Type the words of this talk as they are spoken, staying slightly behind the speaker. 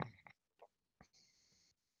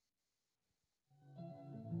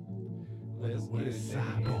West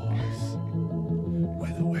Side Boys.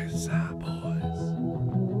 We're the West Side Boys.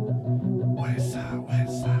 West Side,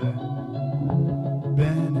 West Side.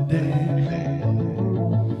 Ben and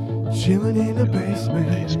Dan. Chilling in the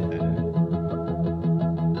basement.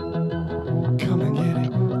 Come and get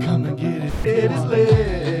it, come and get it. It is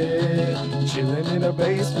lit. Chilling in the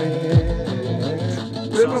basement.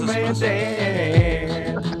 With my man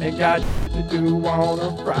Dan. Ain't got to do on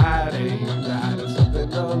a Friday night or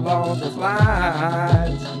something along those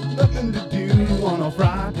lines. Nothing to do on a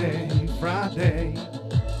Friday.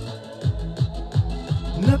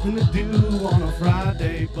 Nothing to do on a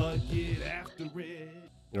Friday but get after it.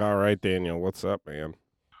 All right, Daniel, what's up, man?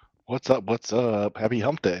 What's up? What's up? Happy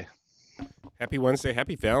Hump Day. Happy Wednesday.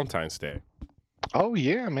 Happy Valentine's Day. Oh,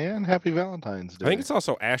 yeah, man. Happy Valentine's Day. I think it's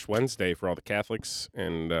also Ash Wednesday for all the Catholics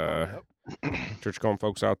and church-going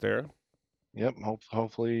folks out there. Yep.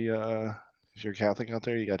 Hopefully, if you're Catholic out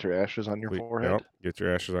there, you got your ashes on your forehead. Yep, get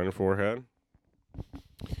your ashes on your forehead.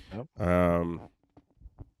 Yep.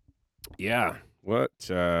 Yeah. What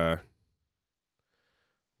a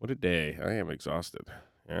day. I am exhausted.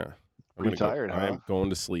 Yeah. Pretty tired, I huh? am going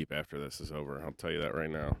to sleep after this is over. I'll tell you that right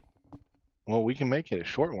now. Well, we can make it a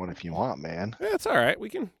short one if you want, man. Yeah, it's all right. We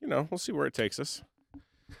can, we'll see where it takes us.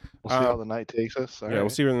 We'll see how the night takes us. All right. We'll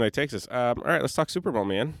see where the night takes us. All right, let's talk Super Bowl,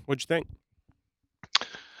 man. What'd you think?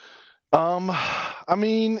 I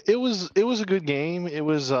mean, it was a good game. It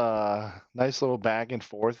was a nice little back and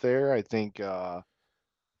forth there. I think.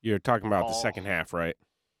 You're talking about the second half, right?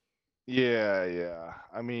 Yeah.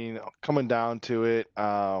 I mean, coming down to it,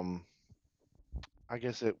 I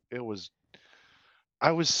guess it was.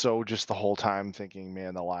 I was so just the whole time thinking,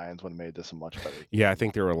 man, the Lions would have made this a much better game. Yeah, I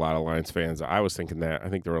think there were a lot of Lions fans. I was thinking that. I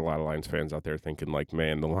think there were a lot of Lions fans out there thinking, like,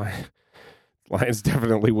 man, the Lions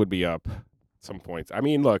definitely would be up at some points. I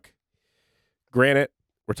mean, look, granted,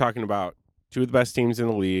 we're talking about two of the best teams in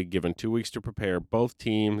the league, given 2 weeks to prepare. Both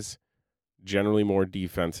teams generally more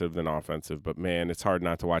defensive than offensive. But, man, it's hard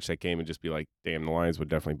not to watch that game and just be like, damn, the Lions would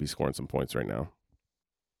definitely be scoring some points right now.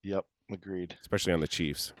 Yep, agreed. Especially on the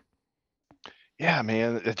Chiefs. Yeah,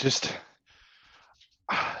 man, it just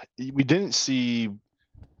we didn't see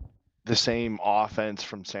the same offense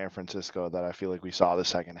from San Francisco that I feel like we saw the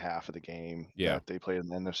second half of the game. Yeah, that they played in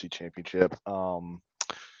the NFC Championship.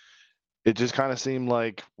 It just kind of seemed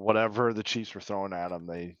like whatever the Chiefs were throwing at them,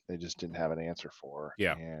 they just didn't have an answer for.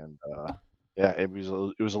 Yeah, and it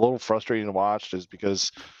was a little frustrating to watch, just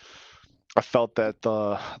because I felt that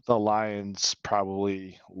the Lions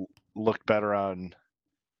probably looked better on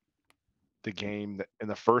the game in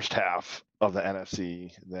the first half of the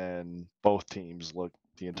NFC than both teams looked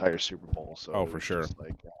the entire Super Bowl. So for sure.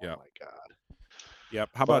 Like, my God. Yep.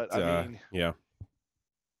 How about yeah?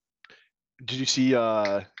 Did you see?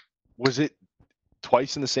 Was it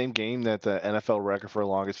twice in the same game that the NFL record for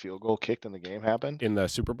longest field goal kicked in the game happened in the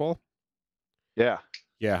Super Bowl? Yeah.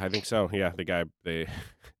 Yeah, I think so. Yeah,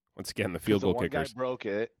 once again, the field goal kickers. One guy broke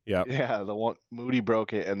it. Yeah. Yeah, the one Moody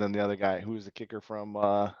broke it, and then the other guy, who was the kicker from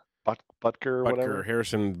Butker or whatever.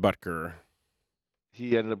 Harrison Butker.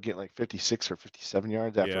 He ended up getting like 56 or 57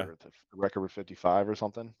 yards after the record was 55 or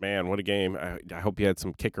something. Man, what a game. I hope you had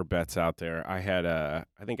some kicker bets out there. I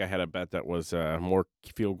think I had a bet that was more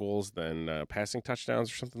field goals than passing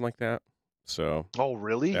touchdowns or something like that. So. Oh,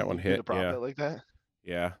 really? That one you hit. Did a prop bet like that?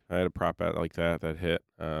 Yeah, I had a prop bet like that hit.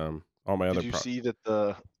 All my other. Did you see that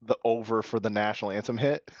the over for the national anthem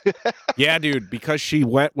hit? Yeah, dude, because she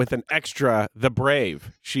went with an extra, the Brave.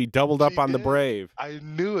 She doubled up on the Brave. I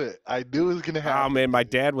knew it. I knew it was gonna happen. Oh man, my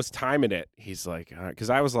dad was timing it. He's like, because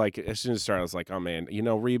I was like, as soon as it started, I was like, oh man,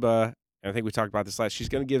 Reba. And I think we talked about this last. She's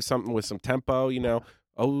gonna give something with some tempo,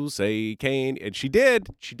 Oh, say Kane, and she did.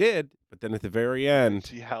 But then at the very end,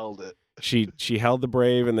 she held it. She held the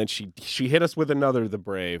Brave, and then she hit us with another the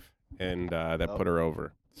Brave, and that put her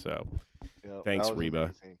over. So, thanks, Reba.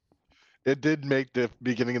 Amazing. It did make the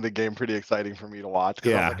beginning of the game pretty exciting for me to watch.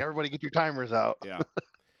 Because I was like, everybody get your timers out. Yeah.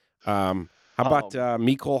 How about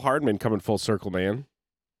Mecole Hardman coming full circle, man?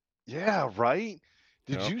 Yeah, right?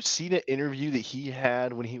 Did you see the interview that he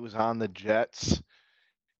had when he was on the Jets?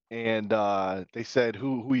 And they said,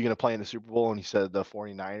 who are you going to play in the Super Bowl? And he said the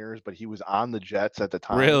 49ers, but he was on the Jets at the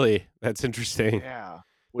time. Really? That's interesting. Yeah.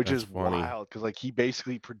 Which is funny. Wild, because he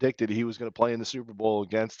basically predicted he was going to play in the Super Bowl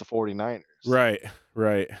against the 49ers.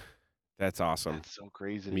 Right. That's awesome. That's so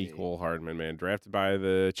crazy. Mecole Hardman, man, drafted by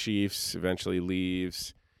the Chiefs, eventually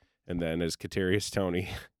leaves, and then as Kadarius Toney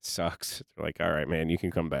sucks, they're like, all right, man, you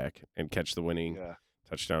can come back and catch the winning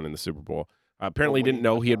touchdown in the Super Bowl. Apparently, he didn't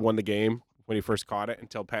know he had won the game when he first caught it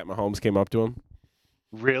until Pat Mahomes came up to him.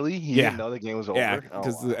 Really? He Yeah. didn't know the game was Yeah, over? Oh,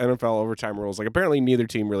 because the wow. NFL overtime rules, like, apparently neither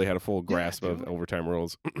team really had a full Yeah, grasp of dude. overtime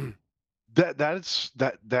rules.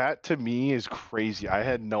 That to me is crazy. I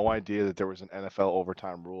had no idea that there was an NFL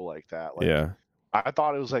overtime rule like that. Like, Yeah. I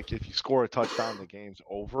thought it was like if you score a touchdown, the game's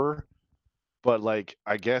over. But like,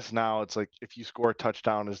 I guess now it's like if you score a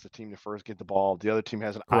touchdown as the team to first get the ball, the other team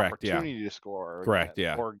has an Correct, yeah. opportunity to score Correct,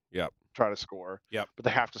 again yeah. or Yep. try to score, Yep. but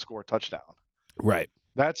they have to score a touchdown. Right.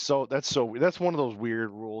 That's one of those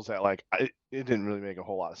weird rules that like it didn't really make a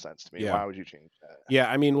whole lot of sense to me. Yeah. Why would you change that?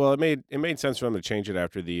 Yeah, I mean, well, it made sense for them to change it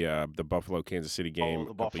after the Buffalo Kansas City game Oh,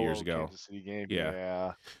 the a couple years Buffalo ago. Kansas City game. Yeah.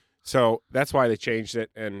 Yeah. So that's why they changed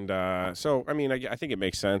it, and so I mean, I think it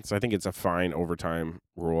makes sense. I think it's a fine overtime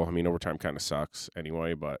rule. I mean, overtime kind of sucks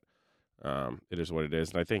anyway, but it is what it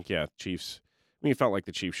is. And I think Chiefs. I mean, it felt like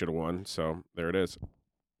the Chiefs should have won, so there it is.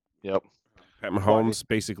 Yep. Pat Mahomes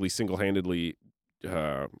basically single-handedly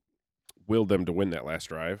willed them to win that last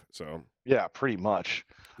drive. So Yeah, pretty much.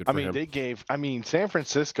 good I for mean, him. San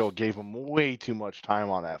Francisco gave them way too much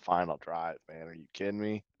time on that final drive, man. Are you kidding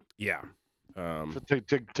me? Yeah.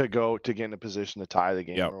 To get in a position to tie the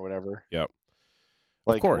game Yep. or whatever. Yep.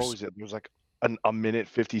 Like, of course. what was it? There was like a minute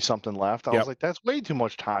 50 something left. I Yep. was like, that's way too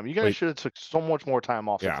much time. You guys should have took so much more time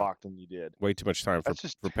off the Yeah. clock than you did. Way too much time That's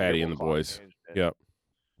just for Patty and terrible the clock boys. management. Yep.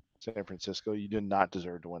 San Francisco, you did not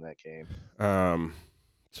deserve to win that game.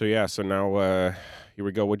 So yeah, so now here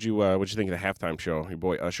we go. What'd you think of the halftime show? Your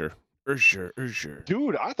boy Usher. Usher.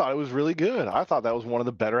 Dude, I thought it was really good. I thought that was one of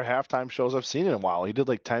the better halftime shows I've seen in a while. He did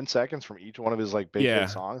like 10 seconds from each one of his like big hit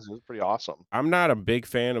songs. It was pretty awesome. I'm not a big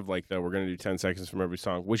fan of like we're gonna do 10 seconds from every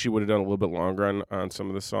song. Wish he would have done a little bit longer on some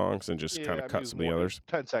of the songs and just kind of cut some of the others.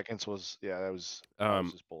 10 seconds was that was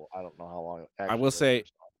just bull. I don't know how long. I will say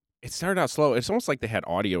it started out slow. It's almost like they had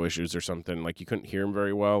audio issues or something. Like you couldn't hear him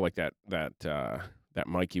very well. Like that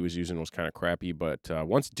mic he was using was kind of crappy. But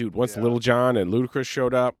once Little John and Ludacris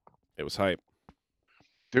showed up, it was hype.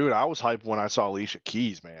 Dude, I was hyped when I saw Alicia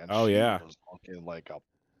Keys, man. Oh, she yeah. was looking like a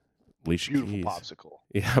Alicia beautiful Keys. popsicle.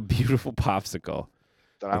 Yeah, a beautiful popsicle.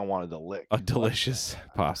 That I wanted to lick. A delicious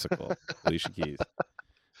popsicle. Alicia Keys.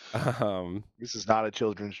 This is not a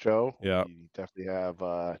children's show. Yeah. We definitely have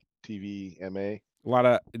TV MA. A lot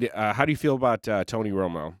of how do you feel about Tony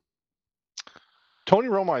Romo? Tony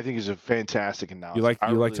Romo, I think, is a fantastic announcer. You like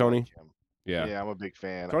Tony? Like him. Yeah. Yeah, I'm a big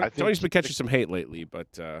fan. Tony's been catching some hate lately, but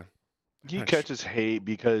he catches hate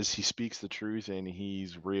because he speaks the truth and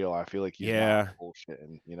he's real. I feel like he's not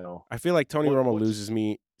bullshitting, you know. I feel like Tony Romo loses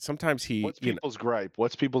me. Sometimes What's people's gripe?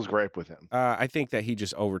 What's people's gripe with him? I think that he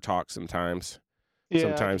just overtalks sometimes. Yeah,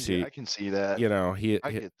 sometimes I can see that. You know,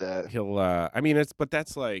 I get that. He'll I mean that's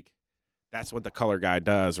what the color guy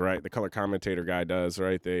does, right? The color commentator guy does,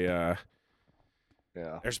 right? They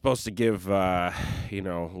they're supposed to give a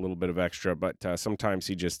little bit of extra, but sometimes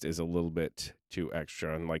he just is a little bit too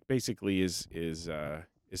extra, and like basically is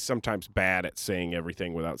sometimes bad at saying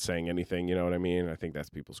everything without saying anything. You know what I mean? I think that's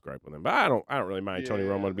people's gripe with him. But I don't really mind Tony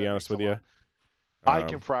Romo, to be honest with you. I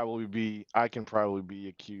can probably be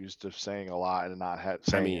accused of saying a lot and not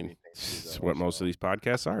saying anything. It's what most of these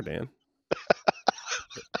podcasts are, Dan.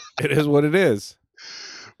 It is what it is.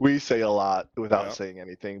 We say a lot without saying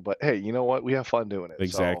anything, but hey, you know what? We have fun doing it.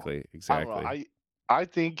 Exactly. I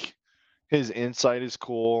think his insight is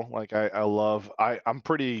cool. Like I'm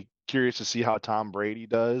pretty curious to see how Tom Brady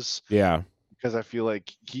does. Yeah. Because I feel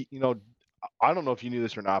like I don't know if you knew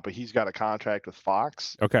this or not, but he's got a contract with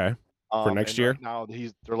Fox. Okay. For next year? Right now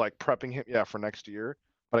they're like prepping him, for next year.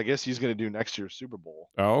 But I guess he's going to do next year's Super Bowl.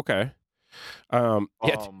 Oh, okay.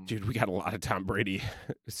 Dude, we got a lot of Tom Brady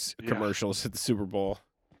commercials at the Super Bowl.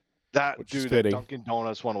 That Dunkin'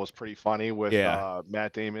 Donuts one was pretty funny with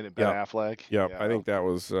Matt Damon and Ben Affleck. Yep. I think that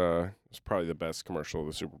was probably the best commercial of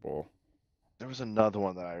the Super Bowl. There was another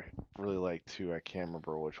one that I really liked too. I can't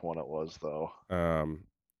remember which one it was though.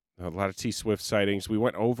 A lot of T Swift sightings. We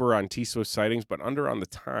went over on T Swift sightings, but under on the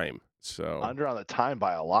time. So under on the time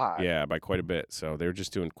by a lot. Yeah, by quite a bit. So they were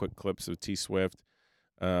just doing quick clips of T Swift.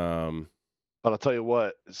 But I'll tell you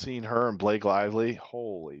what, seeing her and Blake Lively,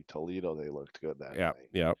 holy Toledo, they looked good that night.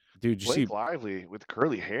 Yeah. Dude, Blake Lively with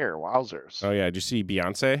curly hair, wowzers. Oh yeah, did you see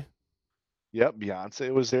Beyonce? Yep,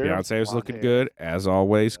 Beyonce was there. Beyonce was looking good as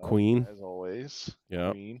always. Queen. As always.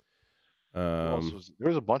 Yeah. Queen. There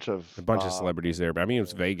was a bunch of celebrities there, but I mean it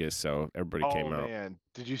was Vegas, so everybody came out. Oh man,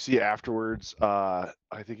 did you see afterwards? I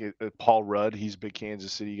think Paul Rudd. He's a big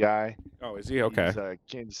Kansas City guy. Oh, is he? Okay. He's a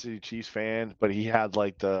Kansas City Chiefs fan, but he had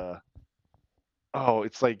like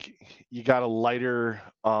it's like you got a lighter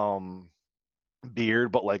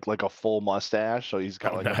beard, but like a full mustache. So he's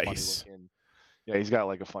got a funny looking. Yeah, he's got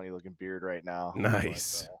like a funny looking beard right now.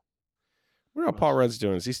 Nice. What are Paul Rudd's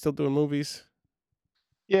doing? Is he still doing movies?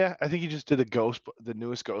 Yeah, I think he just did the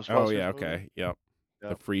newest Oh Ghostbusters yeah, movie. okay, yep. The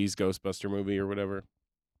Yep. Freeze Ghostbuster movie or whatever.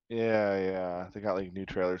 Yeah. They got like new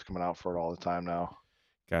trailers coming out for it all the time now.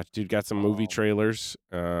 Got some movie trailers.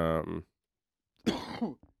 New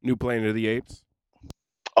Planet of the Apes.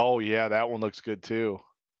 Oh yeah, that one looks good too.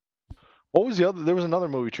 What was the other? There was another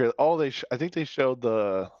movie trailer. Oh, I think they showed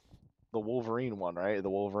the Wolverine one, right? The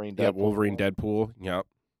Wolverine Deadpool. Yep, Wolverine one. Deadpool. Yep.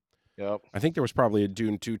 Yep. I think there was probably a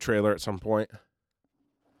Dune 2 trailer at some point.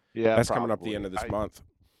 Yeah, that's probably. coming up the end of this month.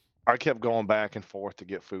 I kept going back and forth to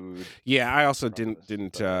get food. Yeah, I also didn't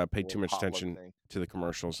pay too much attention to the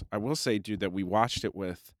commercials. I will say, dude, that we watched it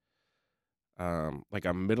with like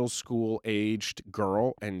a middle school aged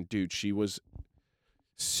girl, and dude, she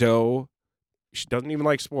doesn't even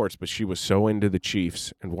like sports, but she was so into the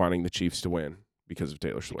Chiefs and wanting the Chiefs to win because of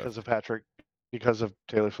Taylor Swift. Because of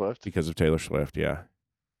Taylor Swift? Because of Taylor Swift, yeah.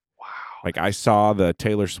 Wow. Like I saw the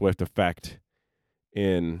Taylor Swift effect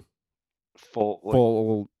in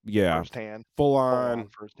full on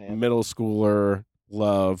middle schooler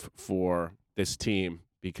love for this team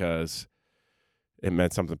because it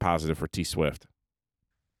meant something positive for T Swift.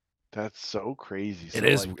 That's so crazy. It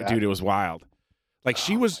is, dude. It was wild. Like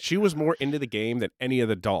she was more into the game than any of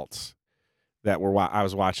the adults that I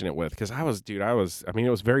was watching it with, because I mean, it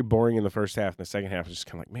was very boring in the first half. In the second half, I was just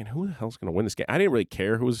kind of like, man, who the hell's going to win this game? I didn't really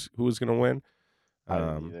care who was going to win. I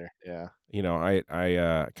didn't either. Yeah. You know, I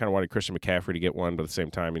kind of wanted Christian McCaffrey to get one, but at the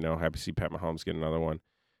same time, you know, happy to see Pat Mahomes get another one.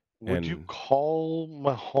 Would you call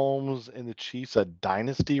Mahomes and the Chiefs a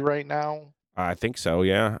dynasty right now? I think so,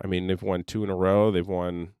 yeah. I mean, they've won 2 in a row. They've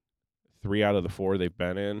won 3 out of the 4 they've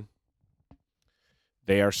been in.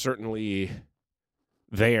 They are certainly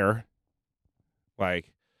there.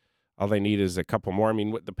 Like, all they need is a couple more. I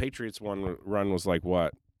mean, what the Patriots run was like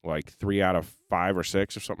what? Like 3 out of 5 or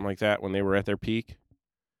 6 or something like that when they were at their peak.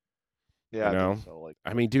 Yeah, you know? I think so. Like,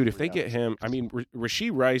 I mean, dude, if they get him, I mean,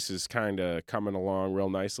 Rashee Rice is kind of coming along real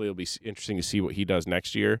nicely. It'll be interesting to see what he does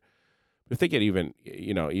next year. But if they get even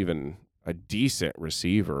a decent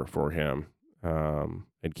receiver for him,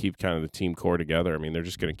 and keep kind of the team core together, I mean, they're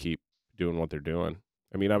just going to keep doing what they're doing.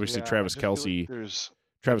 I mean, obviously, Travis Kelce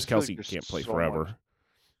can't play forever.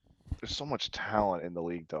 There's so much talent in the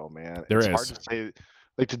league, though, man. It's hard to say.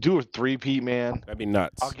 Like, to do a 3-peat, man. That'd be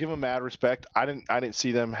nuts. I'll give them mad respect. I didn't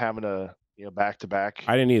see them having a back-to-back.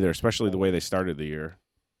 I didn't either, especially the way they started the year.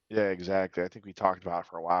 Yeah, exactly. I think we talked about it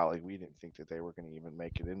for a while. Like, we didn't think that they were going to even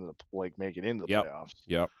make it into the playoffs.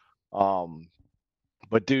 Yep.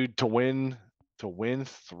 But dude, to win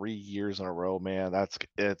 3 years in a row, man,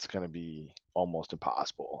 it's going to be almost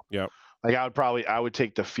impossible. Yep. Like, I would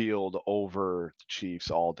take the field over the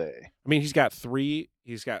Chiefs all day. I mean, he's got 3,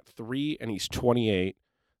 and he's 28.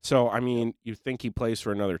 So, I mean, you think he plays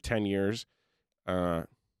for another 10 years.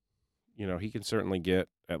 You know, he can certainly get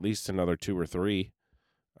at least another 2 or 3.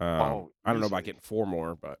 I don't know about getting 4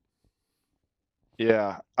 more, but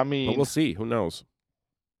yeah, I mean, but we'll see. Who knows?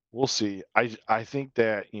 We'll see. I think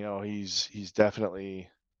that, he's definitely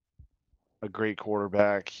a great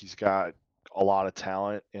quarterback. He's got a lot of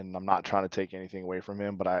talent, and I'm not trying to take anything away from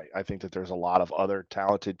him, but I think that there's a lot of other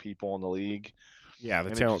talented people in the league. Yeah,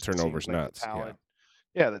 the talent turnover is nuts.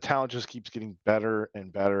 The talent just keeps getting better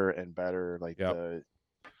and better and better. Like,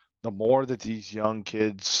 the more that these young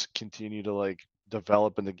kids continue to like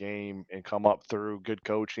develop in the game and come up through good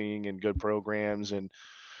coaching and good programs and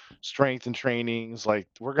strength and trainings, like,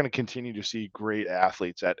 we're going to continue to see great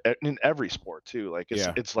athletes in every sport too. Like,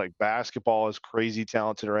 it's like basketball is crazy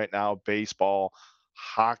talented right now, baseball,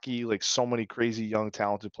 hockey, like so many crazy young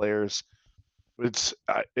talented players. It's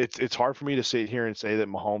hard for me to sit here and say that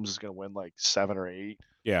Mahomes is going to win like 7 or 8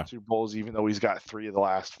 Super Bowls, even though he's got 3 of the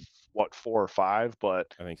last 4 or 5. But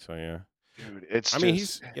I think so, yeah. Dude, it's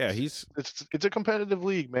a competitive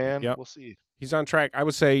league, man. Yep. We'll see. He's on track. I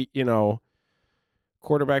would say,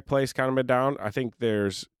 quarterback play's kind of been down. I think there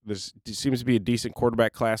seems to be a decent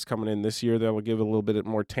quarterback class coming in this year that will give a little bit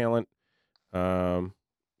more talent into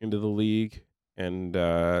the league. And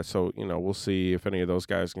so, we'll see if any of those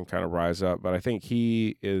guys can kind of rise up. But I think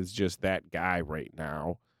he is just that guy right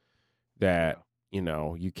now that,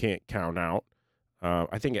 you can't count out.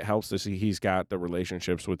 I think it helps to see he's got the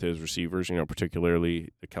relationships with his receivers, particularly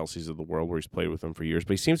the Kelce's of the world where he's played with them for years.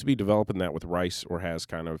 But he seems to be developing that with Rice, or has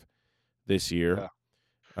kind of this year.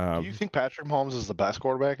 Yeah. Do you think Patrick Mahomes is the best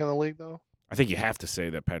quarterback in the league, though? I think you have to say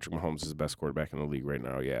that Patrick Mahomes is the best quarterback in the league right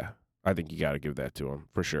now, yeah. I think you got to give that to him,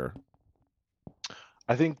 for sure.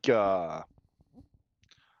 I think I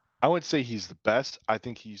would say he's the best. I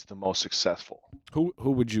think he's the most successful. Who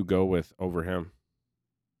would you go with over him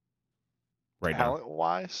right now?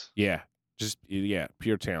 Talent-wise? Yeah, Just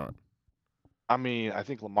pure talent. I mean, I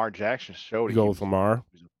think Lamar Jackson showed You he go was with Lamar.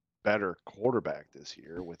 a better quarterback this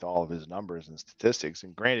year with all of his numbers and statistics.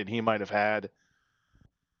 And granted, he might have had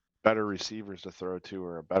better receivers to throw to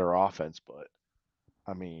or a better offense, but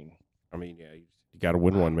I mean, yeah, you got to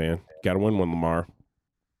win one, man. Got to win one, Lamar.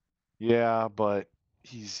 yeah, but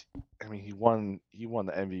he won the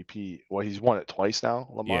MVP. Well, he's won it twice now.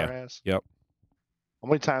 Lamar has. Yep. How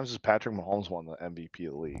many times has Patrick Mahomes won the MVP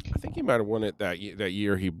of the league? I think he might have won it that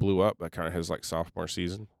year he blew up. That kind of his like sophomore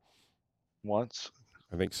season. Once.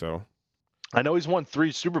 I think so. I know he's won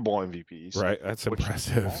 3 Super Bowl MVPs. Right, that's which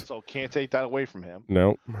impressive. Also, can't take that away from him.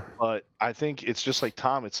 Nope. But I think it's just like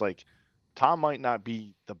Tom. It's like Tom might not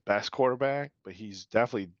be the best quarterback, but he's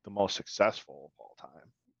definitely the most successful of all time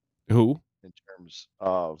Who? in terms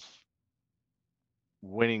of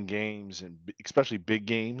winning games and especially big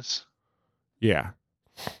games, Yeah.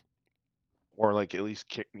 or like at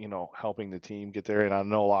least helping the team get there. And I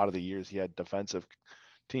know a lot of the years he had defensive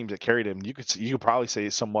teams that carried him. You could probably say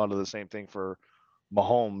somewhat of the same thing for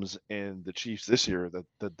Mahomes and the Chiefs this year. That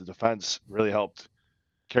the defense really helped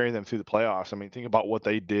carry them through the playoffs. I mean, think about what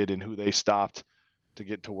they did and who they stopped to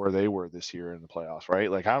get to where they were this year in the playoffs, right?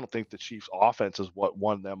 Like, I don't think the Chiefs' offense is what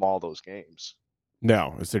won them all those games.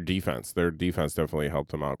 No, it's their defense. Their defense definitely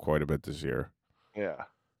helped them out quite a bit this year. Yeah. I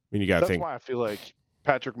mean, you got to think. That's why I feel like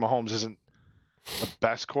Patrick Mahomes isn't the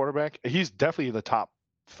best quarterback. He's definitely in the top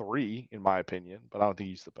 3, in my opinion, but I don't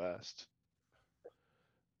think he's the best.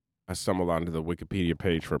 I stumbled onto the Wikipedia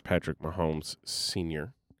page for Patrick Mahomes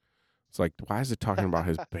Sr. It's like, why is it talking about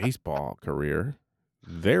his baseball career?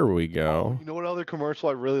 There we go. Oh, you know what other commercial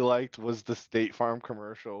I really liked was the State Farm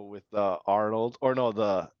commercial with Arnold. Or no,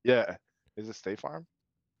 is it State Farm?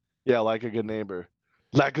 Yeah, like a good neighbor.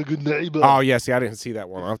 Like a good neighbor. Oh, yeah. See, I didn't see that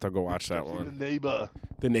one. I'll have to go watch that one. The neighbor.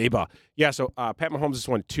 The neighbor. Yeah, so Pat Mahomes has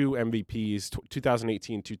won 2 MVPs,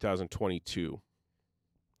 2018, 2022.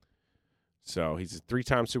 So he's a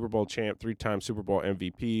 3-time Super Bowl champ, 3-time Super Bowl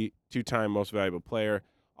MVP, 2-time Most Valuable Player,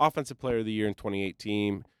 Offensive Player of the Year in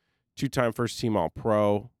 2018, 2-time First Team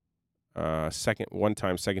All-Pro,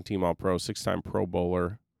 1-time Second Team All-Pro, 6-time Pro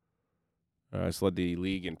Bowler. He's led the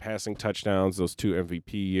league in passing touchdowns those 2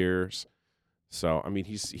 MVP years. So I mean,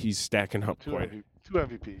 he's stacking up Two quite. 2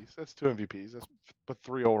 MVPs. That's 2 MVPs. That's but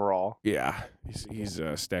 3 overall. Yeah, he's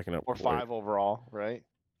stacking up. Or 5 overall, right?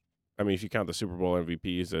 I mean, if you count the Super Bowl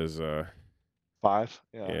MVPs as 5.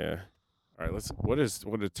 Yeah. All right.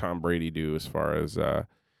 What did Tom Brady do as far as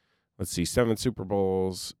let's see, 7 Super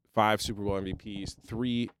Bowls, 5 Super Bowl MVPs,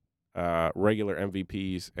 3 regular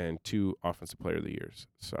MVPs, and 2 Offensive Player of the Years.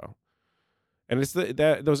 So, and it's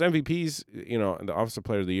those MVPs, the Offensive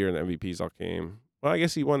Player of the Year and the MVPs all came. Well, I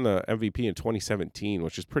guess he won the MVP in 2017,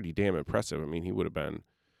 which is pretty damn impressive. I mean, he would have been,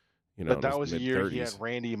 But that was a year he mid-30s. had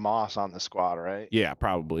Randy Moss on the squad, right? Yeah,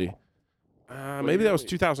 probably. Maybe that was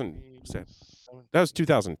 2000. That was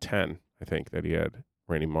 2010, I think, that he had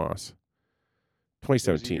Randy Moss.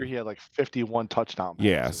 2017. He had like 51 touchdown passes.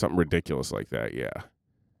 Yeah, something ridiculous like that. Yeah.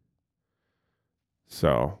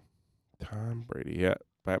 So, Tom Brady, yeah,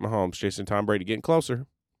 Pat Mahomes, chasing Tom Brady, getting closer.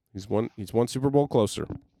 He's one Super Bowl closer.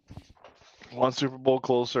 1 Super Bowl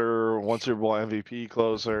closer, 1 Super Bowl MVP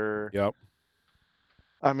closer. Yep.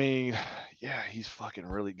 I mean, yeah, he's fucking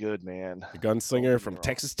really good, man. The gunslinger from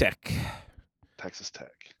Texas Tech. Texas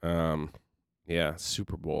Tech. Yeah,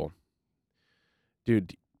 Super Bowl.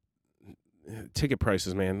 Dude, ticket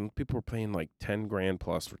prices, man. People were paying like $10,000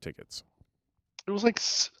 plus for tickets. It was like,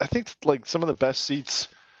 I think like some of the best seats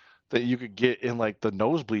that you could get in like the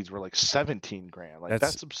nosebleeds were like $17,000. Like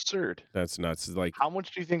that's absurd. That's nuts. Like, how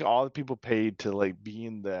much do you think all the people paid to like be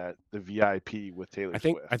in the VIP with Taylor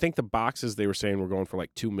Swift? I think the boxes they were saying were going for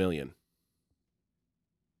like $2 million.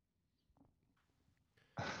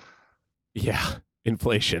 Yeah,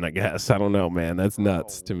 inflation, I guess. I don't know, man. That's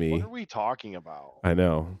nuts to me. What are we talking about? I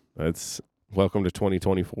know. That's welcome to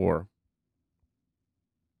 2024.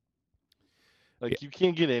 Like you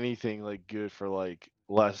can't get anything like good for like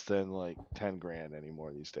less than like $10,000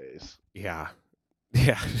 anymore these days. Yeah.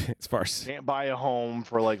 Yeah. As far as can't buy a home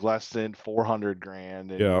for like less than $400,000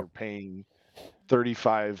 and you're paying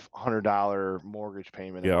 $3,500 mortgage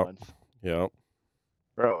payment a month. Yep.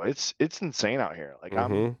 Bro, it's insane out here. Like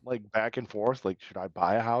I'm like back and forth. Like, should I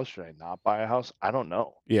buy a house? Should I not buy a house? I don't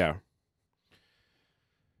know. Yeah.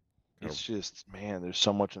 It's just, man, there's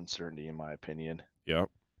so much uncertainty in my opinion. Yep.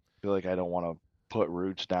 I feel like I don't want to put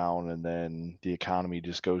roots down and then the economy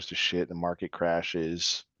just goes to shit. The market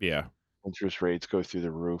crashes. Yeah. Interest rates go through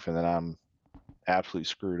the roof and then I'm absolutely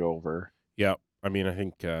screwed over. Yep. I mean, I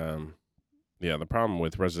think, the problem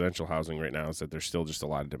with residential housing right now is that there's still just a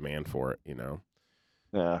lot of demand for it,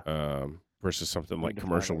 Yeah. versus something Need like to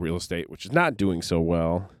commercial find it. real estate, which is not doing so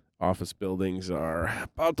well. Office buildings are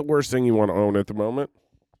about the worst thing you want to own at the moment.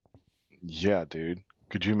 Yeah, dude.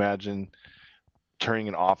 Could you imagine turning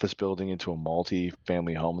an office building into a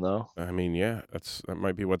multi-family home, though? I mean, yeah, that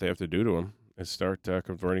might be what they have to do to them is start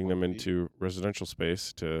converting them Might be. into residential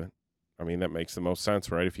space. I mean, that makes the most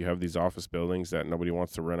sense, right? If you have these office buildings that nobody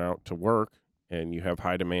wants to rent out to work, and you have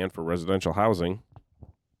high demand for residential housing,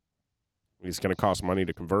 it's going to cost money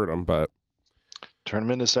to convert them, but Turn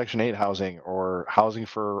them into Section 8 housing or housing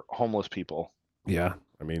for homeless people. yeah,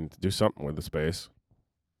 I mean, do something with the space.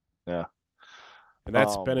 Yeah. And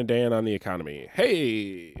that's Ben and Dan on the economy.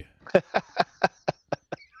 Hey,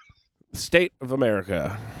 state of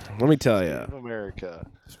America. Let me tell State you, of America.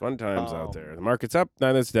 it's fun times out there. The market's up,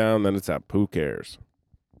 then it's down, then it's up. Who cares?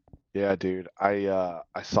 Yeah, dude. I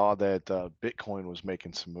saw that Bitcoin was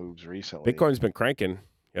making some moves recently. Bitcoin's been cranking.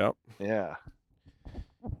 Yep. Yeah.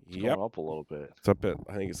 It's Yep. going up a little bit. It's up at,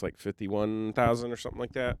 I think it's like 51,000 or something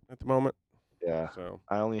like that at the moment. Yeah. So,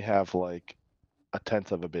 I only have like a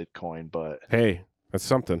tenth of a Bitcoin, but hey, that's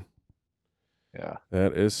something. yeah.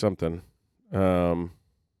 That is something. I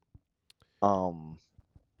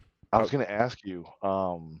was gonna ask you,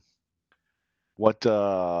 what's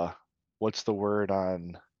the word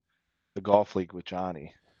on the golf league with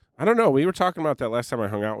Johnny? I don't know. We were talking about that last time I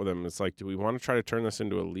hung out with him. It's like, do we want to try to turn this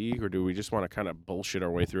into a league, or do we just want to kind of bullshit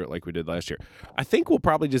our way through it like we did last year? I think we'll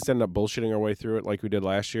probably just end up bullshitting our way through it like we did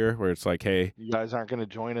last year, where it's like, hey, You guys aren't gonna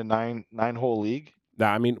join a nine-hole league?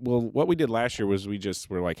 nah, I mean, well, what we did last year was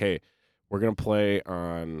we're like, hey, we're gonna play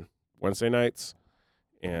on Wednesday nights,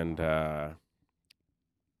 and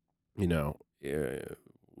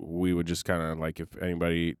we would just kind of like, if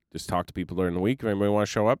anybody just talk to people during the week, if anybody want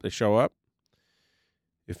to show up, they show up.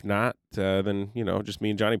 If not, then just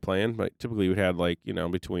me and Johnny playing. But typically we had like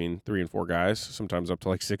between 3 and 4 guys, sometimes up to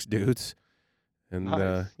like 6 dudes. And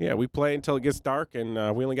Nice. we play until it gets dark, and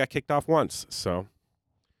we only got kicked off once. So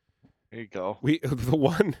There you go.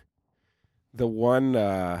 the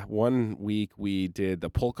one week we did the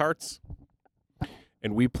pull carts,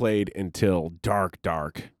 and we played until dark,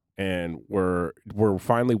 and we're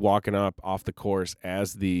finally walking up off the course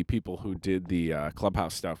as the people who did the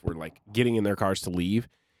clubhouse stuff were like getting in their cars to leave.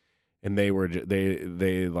 And they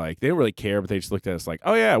didn't really care, but they just looked at us like,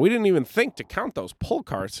 oh yeah, we didn't even think to count those pull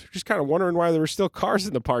carts. Just kind of wondering why there were still cars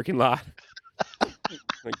in the parking lot.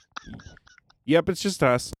 Like, yep, it's just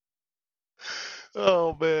us.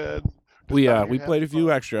 Oh man. We played a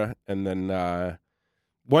few extra, and then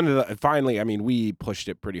finally, I mean, we pushed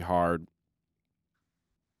it pretty hard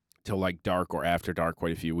till like dark or after dark,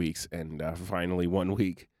 quite a few weeks, and finally one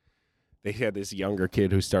week they had this younger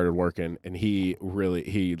kid who started working, and he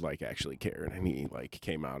like actually cared, and he like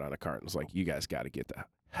came out on a cart and was like, "You guys got to get the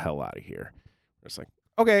hell out of here." It's like,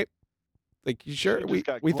 okay, like you sure? We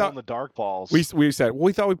thought the dark balls. we said, well,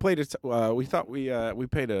 we thought we played it. We thought we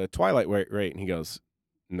paid a twilight rate, and he goes,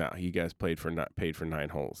 "No, you guys paid for 9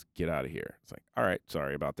 holes. Get out of here." It's like, all right,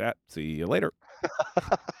 sorry about that. See you later.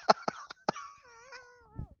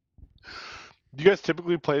 Do you guys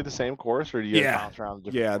typically play the same course, or do you guys bounce around?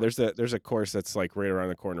 There's a course that's like right around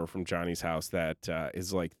the corner from Johnny's house that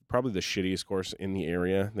is like probably the shittiest course in the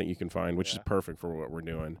area that you can find, which is perfect for what we're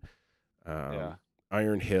doing.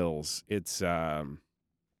 Iron Hills. It's the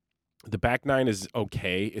back 9 is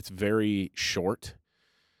okay. It's very short.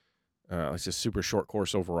 It's a super short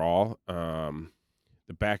course overall.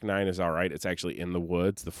 The back 9 is all right. It's actually in the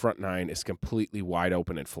woods. The front 9 is completely wide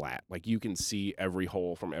open and flat. Like you can see every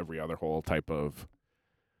hole from every other hole type of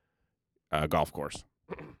golf course.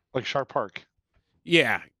 Like Sharp Park.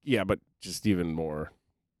 Yeah, but just even more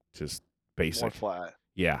just basic. More flat.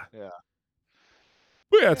 Yeah. Yeah.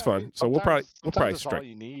 But yeah, it's fun. So we'll probably that's strike. all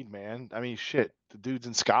you need, man. I mean, shit. The dude's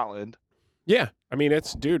in Scotland. Yeah. I mean,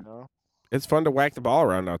 it's it's fun to whack the ball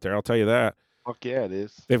around out there, I'll tell you that. Fuck yeah, it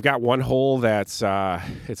is. They've got one hole that's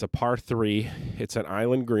it's a par 3. It's an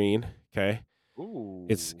island green. Okay. Ooh.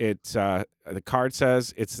 It's the card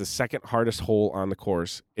says it's the second hardest hole on the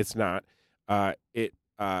course. It's not. The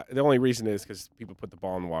only reason is because people put the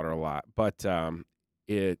ball in the water a lot. But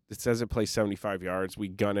it says it plays 75 yards. We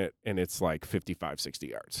gun it, and it's like 55, 60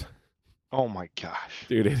 yards. Oh my gosh,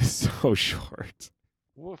 dude, it is so short.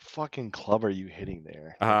 What fucking club are you hitting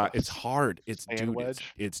there? It's hard. It's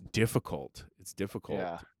wedge? It's difficult. It's difficult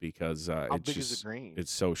because how big is the green?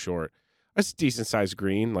 It's so short. It's a decent sized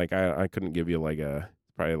green. Like I couldn't give you like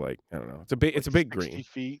probably like I don't know. It's a big 60 green.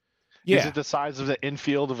 feet. Yeah. Is it the size of the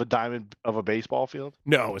infield of a baseball field?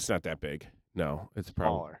 No, it's not that big. No, it's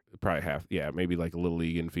Smaller. probably half. Yeah, maybe like a little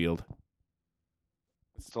league infield.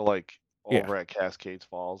 So like over at Cascades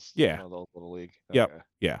Falls. Yeah. One of those little league. Yep. Okay.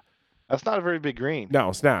 Yeah. That's not a very big green. No,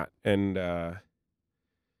 it's not. And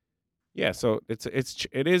yeah, so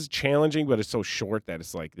it is challenging, but it's so short that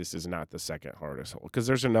it's like this is not the second hardest hole, because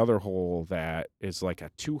there's another hole that is like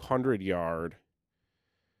a 200-yard.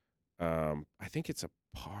 I think it's a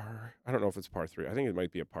par. I don't know if it's par 3. I think it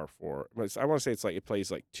might be a par 4. But I want to say it's like it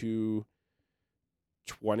plays like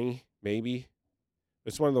 220 maybe.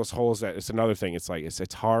 It's one of those holes that it's another thing. It's like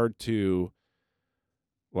it's hard to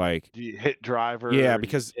like. Do you hit driver? Yeah, or do you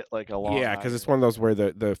because hit like a long because it's iron? one of those where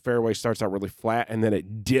the fairway starts out really flat and then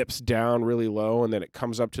it dips down really low and then it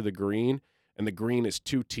comes up to the green, and the green is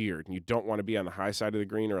two-tiered and you don't want to be on the high side of the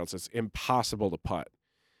green or else it's impossible to putt.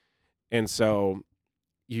 And so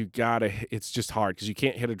it's just hard because you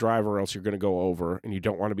can't hit a driver or else you're going to go over, and you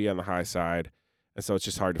don't want to be on the high side. And so it's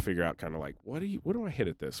just hard to figure out kind of like, what do I hit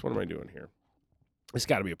at this? What am I doing here? It's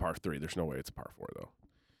got to be a par 3. There's no way it's a par 4 though.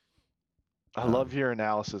 I love your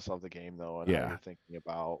analysis of the game though, and yeah. how you're thinking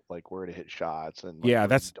about like where to hit shots and yeah, where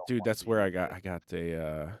that's you don't dude. wanna That's be. where I got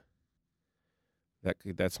a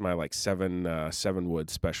that's my like 7 wood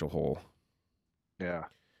special hole. Yeah.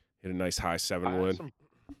 Hit a nice high 7 I have wood. some-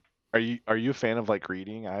 Are you a fan of like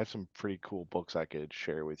reading? I have some pretty cool books I could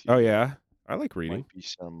share with you. Oh that yeah, I like reading. Might be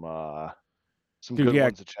some Dude, good yeah.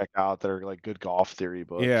 ones to check out that are like good golf theory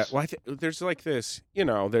books. Yeah, well, there's like this,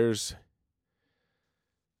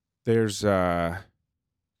 there's I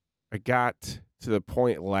got to the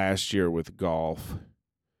point last year with golf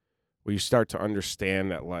where you start to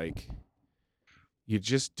understand that like you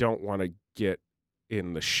just don't want to get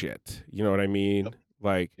in the shit. You know what I mean? Yep.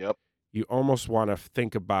 Like Yep. you almost want to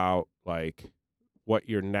think about like what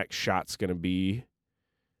your next shot's going to be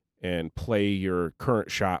and play your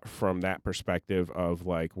current shot from that perspective of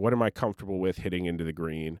like, what am I comfortable with hitting into the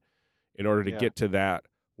green? In order to get to that,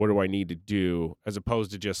 what do I need to do? As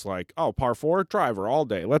opposed to just like, oh, par 4 driver all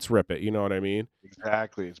day. Let's rip it. You know what I mean?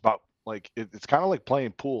 Exactly. It's about like it's kind of like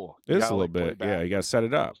playing pool. It is a little bit. Yeah, you got to set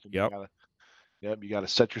it up. Yep. You got to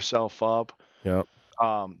set yourself up. Yep.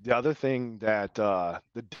 The other thing that the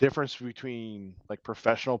difference between like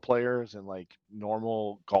professional players and like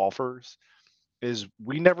normal golfers is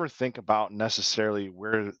we never think about necessarily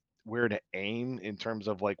where to aim in terms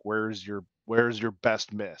of like where's your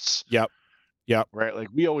best miss. Yep. Right? Like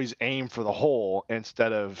we always aim for the hole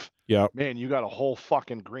instead of man, you got a whole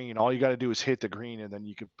fucking green. All you got to do is hit the green and then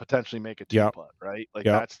you could potentially make a two-putt, right? Like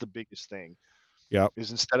that's the biggest thing. Yep. Is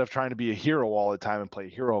instead of trying to be a hero all the time and play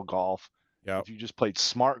hero golf, if you just played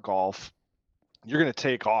smart golf, you're going to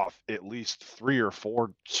take off at least 3 or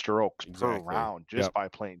 4 strokes per round just by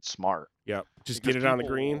playing smart. Yep. Just get it on the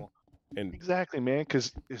green. Exactly, man.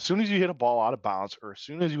 Because as soon as you hit a ball out of bounds or as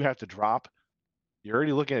soon as you have to drop, you're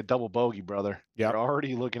already looking at double bogey, brother. Yep. You're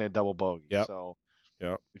already looking at double bogey. Yep. So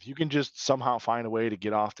if you can just somehow find a way to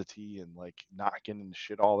get off the tee and like not get into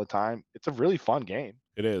shit all the time, it's a really fun game.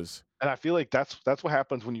 It is. And I feel like that's what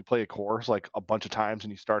happens when you play a course like a bunch of times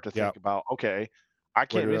and you start to think about, okay, I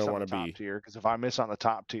can't miss on the top tier because if I miss on the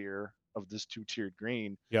top tier of this 2-tiered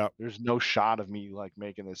green, there's no shot of me like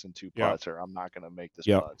making this in 2 putts or I'm not going to make this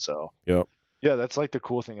putt. So yeah, that's like the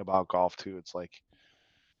cool thing about golf too. It's like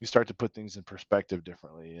you start to put things in perspective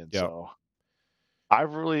differently. And so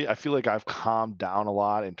I feel like I've calmed down a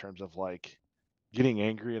lot in terms of like getting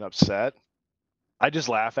angry and upset. I just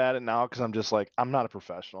laugh at it now because I'm just like, I'm not a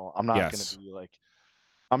professional. I'm not going to be like,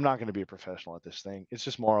 I'm not going to be a professional at this thing. It's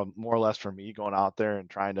just more or less for me going out there and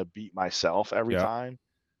trying to beat myself every time.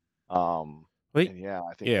 And I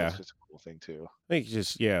think that's just a cool thing too. I think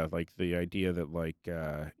just like the idea that like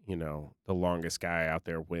the longest guy out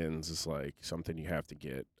there wins is like something you have to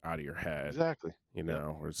get out of your head. Exactly.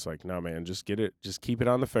 Where it's like, no man, just keep it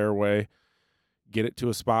on the fairway, get it to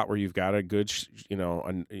a spot where you've got a good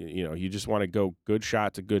you just want to go good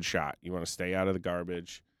shot to good shot. You want to stay out of the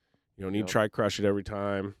garbage. You don't need to try crush it every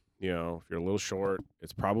time. If you're a little short,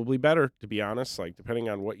 it's probably better, to be honest, like depending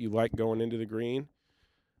on what you like going into the green.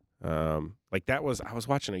 I was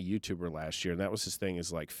watching a YouTuber last year and that was his thing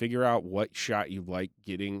is like figure out what shot you like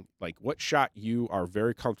getting, like what shot you are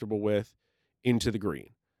very comfortable with into the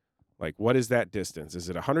green. Like what is that distance? Is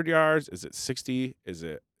it 100 yards? Is it 60? Is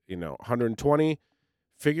it 120?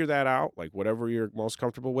 Figure that out, like whatever you're most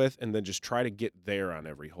comfortable with, and then just try to get there on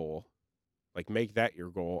every hole. Like make that your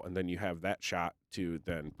goal, and then you have that shot to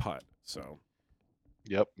then putt. So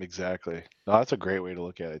yep, exactly. No, that's a great way to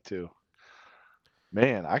look at it too.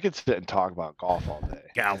 Man, I could sit and talk about golf all day.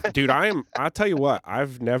 Yeah, dude, I'll tell you what,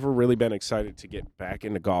 I've never really been excited to get back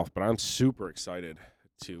into golf, but I'm super excited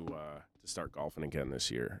to start golfing again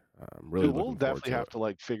this year. Really Dude, we'll definitely have to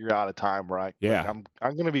like figure out a time where I'm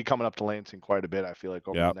going to be coming up to Lansing quite a bit. I feel like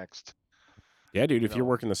over the next. Yeah, dude, if you're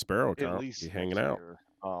working the Sparrow account, you're hanging out.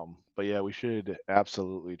 But yeah, we should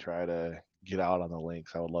absolutely try to get out on the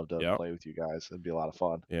links. I would love to Yep. play with you guys. It'd be a lot of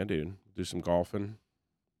fun. Yeah, dude. Do some golfing.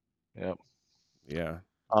 Yep. Yeah.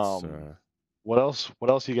 What else? What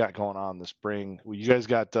else you got going on this spring? Well, you guys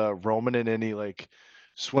got roaming in any like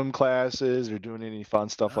swim classes or doing any fun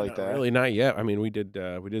stuff like not that? really, not yet. I mean, we did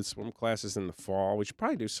swim classes in the fall. We should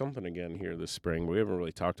probably do something again here this spring, but we haven't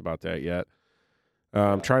really talked about that yet.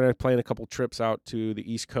 Trying to plan a couple trips out to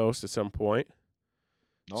the East Coast at some point.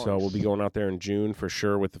 Nice. So we'll be going out there in June for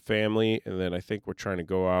sure with the family, and then I think we're trying to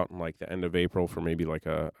go out in like the end of April for maybe like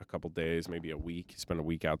a couple days, maybe a week. Spend a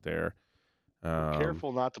week out there.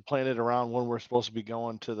 Careful not to plan it around when we're supposed to be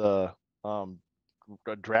going to the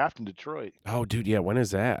draft in Detroit. Oh, dude, yeah. When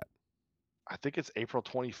is that? I think it's April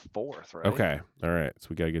 24th, right? Okay, all right. So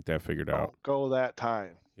we got to get that figured out. Don't go that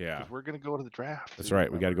time. Yeah, because we're gonna go to the draft. that's dude,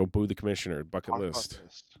 right. We got to remember? go boo the commissioner. Bucket Talk about list.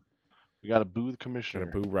 this. We got to boo the commissioner.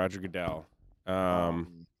 Got to boo Roger Goodell.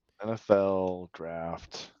 NFL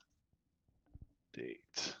draft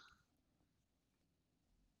date.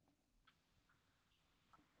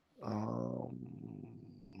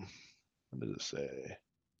 What did it say?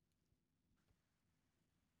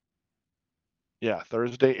 Yeah,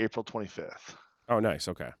 Thursday, April 25th Oh, nice.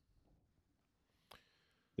 Okay.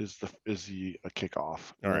 is the kickoff. All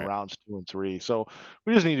And right. rounds 2 and 3. So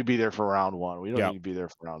we just need to be there for round 1. We don't Yep. need to be there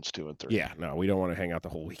for rounds 2 and 3. Yeah, no, we don't want to hang out the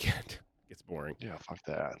whole weekend. It's boring. Yeah, fuck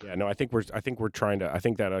that. Yeah, no, I think we're trying to. I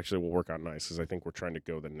think that actually will work out nice because I think we're trying to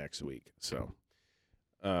go the next week. So,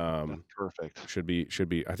 That's perfect. should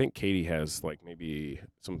be. I think Katie has like maybe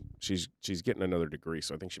some. She's getting another degree,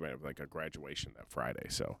 so I think she might have like a graduation that Friday.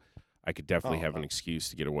 So, I could definitely have an excuse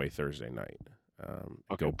to get away Thursday night. And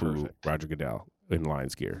go boo perfect. Roger Goodell in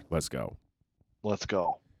Lions gear. Let's go. Let's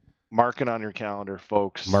go. Mark it on your calendar,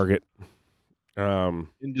 folks. Mark it.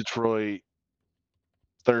 In Detroit,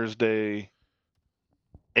 Thursday,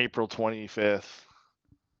 April 25th,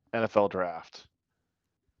 NFL draft.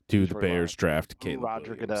 Do the Detroit Bears Lions. draft Boo Caleb Roger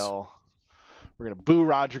Williams. Goodell. We're gonna boo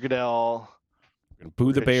Roger Goodell. We're gonna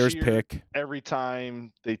boo the gonna Bears cheer pick. every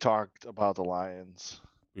time they talked about the Lions.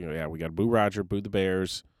 Yeah, we got to boo Roger, boo the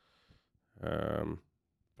Bears.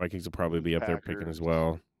 Vikings will probably be up there picking as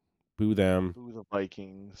well. Boo them. Boo the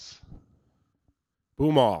Vikings. Boo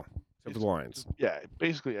them all, except for the Lions. Yeah,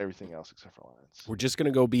 basically everything else except for Lions. We're just going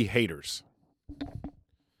to go be haters.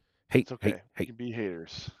 Hate, It's okay. hate, We hate. can be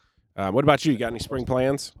haters. What about you? You got any spring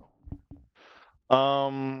plans?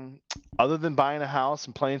 Other than buying a house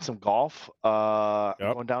and playing some golf, I'm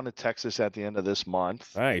Yep. going down to Texas at the end of this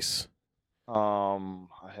month. Nice.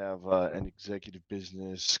 I have an executive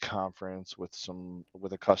business conference with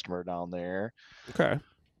a customer down there. Okay.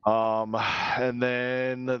 And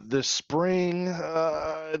then this spring,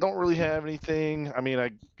 I don't really have anything. I mean,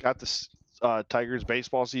 I got this Tigers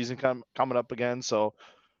baseball season coming up again, so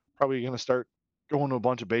probably gonna start going to a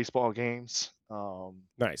bunch of baseball games.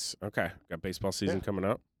 Nice. Okay. Got baseball season coming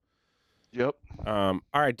up. Yep. All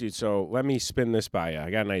right, dude. So let me spin this by you.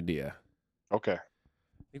 I got an idea. Okay.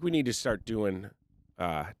 I think we need to start doing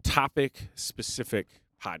topic-specific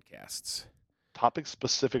podcasts.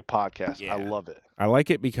 Topic-specific podcast. Yeah. I love it. I like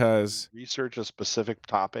it because Research a specific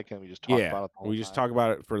topic and we just talk about it the whole we just time. talk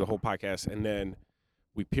about it for the whole podcast, and then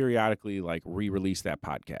we periodically like re-release that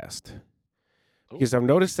podcast. Because I've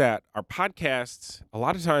noticed that our podcasts, a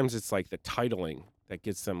lot of times it's like the titling that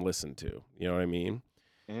gets them listened to. You know what I mean?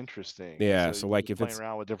 Interesting. Yeah. So you're like just if playing it's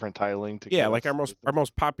around with different titling to yeah, get like us our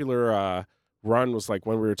most popular run was like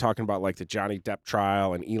when we were talking about like the Johnny Depp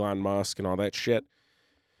trial and Elon Musk and all that shit.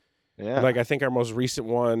 yeah. And, like I think our most recent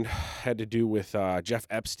one had to do with Jeff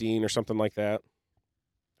Epstein or something like that.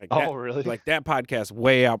 Like that, really? Like that podcast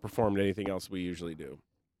way outperformed anything else we usually do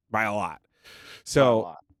by a lot. Not a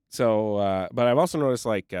lot. So, but I've also noticed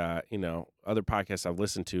like, other podcasts I've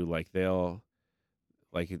listened to, like they'll,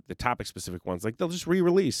 like the topic specific ones, like they'll just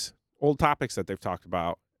re-release old topics that they've talked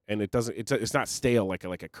about. And it's not stale like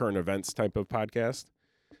a current events type of podcast.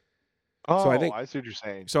 Oh, So I think- I see what you're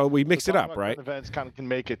saying. So we mix it talking up, about right? current events kind of can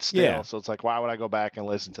make it stale. Yeah. So it's like, why would I go back and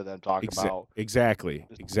listen to them talk about Exactly.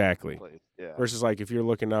 this place? Yeah. Versus like if you're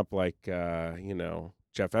looking up like,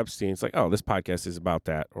 Jeff Epstein, it's like, oh, this podcast is about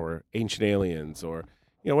that, or ancient aliens, or,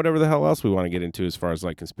 whatever the hell else we want to get into as far as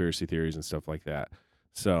like conspiracy theories and stuff like that.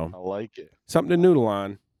 So I like it. something to noodle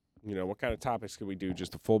on. What kind of topics could we do?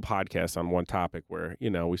 Just a full podcast on one topic where,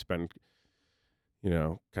 we spend,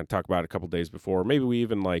 kind of talk about it a couple days before. Maybe we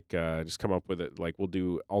even like just come up with it. Like we'll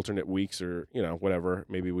do alternate weeks or, whatever.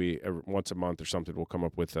 Maybe once a month or something, we'll come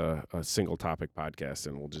up with a single topic podcast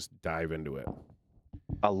and we'll just dive into it.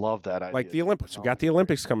 I love that idea. Like the Olympics. We got the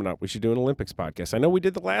Olympics coming up. We should do an Olympics podcast. I know we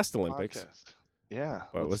did the last Olympics, Podcast. Yeah.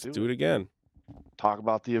 but let's do it again. talk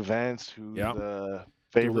about the events, who Yep. the Do a little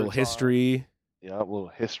favorites are. history. Yeah, a little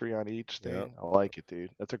history on each thing. Yep. I like it, dude.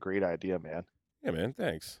 That's a great idea, man. Yeah, man.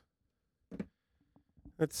 Thanks.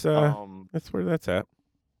 That's where that's at.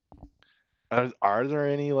 Are there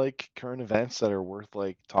any like current events that are worth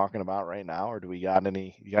like talking about right now, or do you got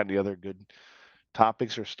any other good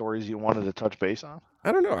topics or stories you wanted to touch base on?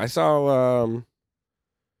 I don't know. I saw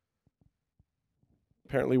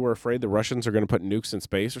apparently we're afraid the Russians are going to put nukes in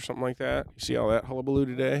space or something like that. You see all that hullabaloo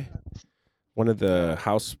today? One of the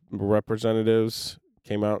House representatives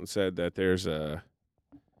came out and said that there's a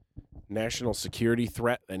national security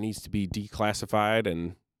threat that needs to be declassified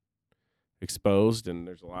and exposed, and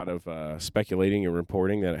there's a lot of speculating and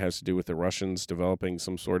reporting that it has to do with the Russians developing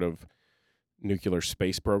some sort of nuclear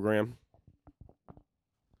space program.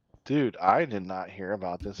 Dude, I did not hear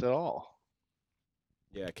about this at all.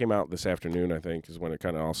 Yeah, it came out this afternoon, I think, is when it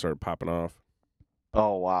kind of all started popping off.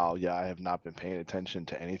 Oh wow, yeah, I have not been paying attention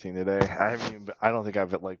to anything today. I don't think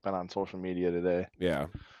I've like been on social media today Yeah.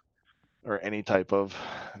 or any type of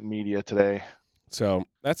media today. So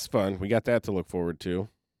that's fun. We got that to look forward to.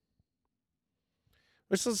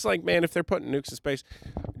 It's just like, man, if they're putting nukes in space,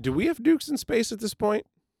 do we have nukes in space at this point?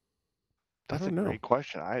 That's a don't know. great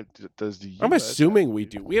question. Does the I'm US assuming have we nukes?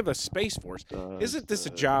 do. We have a Space Force. Isn't this a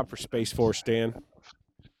Does job for the Space US Force, Dan?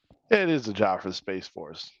 have- It is a job for the Space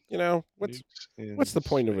Force. You know, what's Nukes the in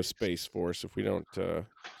point of a space. Space Force if we don't get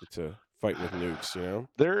to fight with nukes, you know?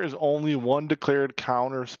 There is only one declared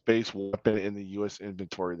counter space weapon in the U.S.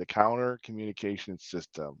 inventory, the Counter Communication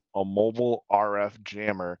System, a mobile RF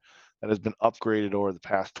jammer that has been upgraded over the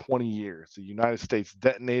past 20 years. The United States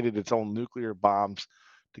detonated its own nuclear bombs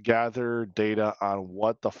to gather data on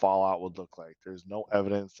what the fallout would look like. There's no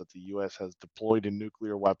evidence that the U.S. has deployed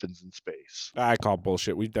nuclear weapons in space. I call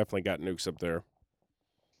bullshit. We've definitely got nukes up there.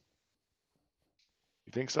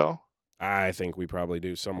 You think so? I think we probably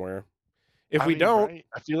do somewhere. If I we mean, don't, right?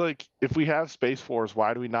 I feel like if we have Space Force,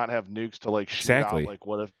 why do we not have nukes to like shoot Exactly. out? Like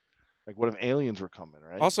what if aliens were coming,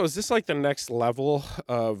 right? Also, is this like the next level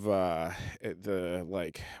of the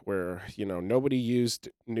like where, you know, nobody used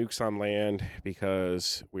nukes on land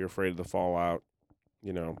because we were afraid of the fallout?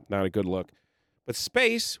 You know, not a good look. But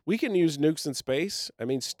space, we can use nukes in space. I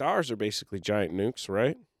mean, stars are basically giant nukes,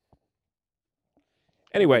 right?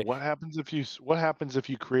 Anyway, What happens if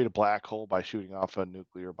you create a black hole by shooting off a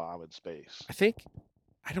nuclear bomb in space?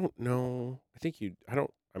 I don't know. I think you'd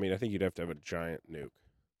have to have a giant nuke.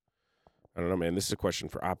 I don't know, man. This is a question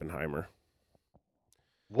for Oppenheimer.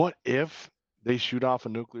 What if they shoot off a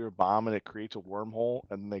nuclear bomb and it creates a wormhole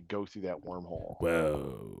and then they go through that wormhole?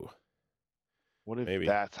 Whoa. What if Maybe.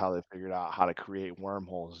 that's how they figured out how to create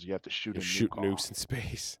wormholes? You have to shoot a Shoot nuke nukes off. in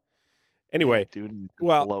space. Yeah, Anyway, dude, and it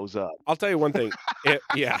well, blows up. I'll tell you one thing.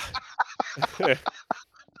 Yeah.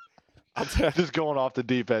 Just going off the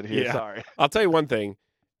deep end here. Yeah. Sorry. I'll tell you one thing.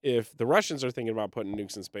 If the Russians are thinking about putting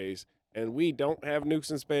nukes in space and we don't have nukes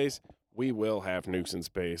in space, we will have nukes in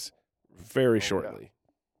space very shortly.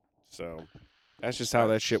 So that's just how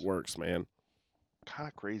that shit works, man. Kind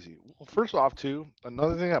of crazy. Well, first off, too,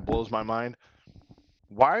 another thing that blows my mind.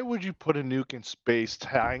 Why would you put a nuke in space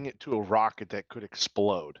tying it to a rocket that could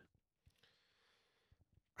explode?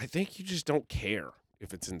 I think you just don't care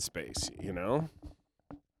if it's in space, you know?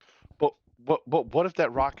 But what if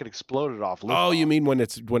that rocket exploded off liftoff? Oh, you mean when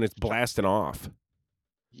it's blasting off?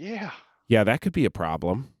 Yeah. Yeah, that could be a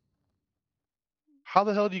problem. How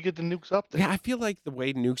the hell do you get the nukes up there? Yeah, I feel like the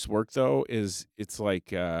way nukes work though is it's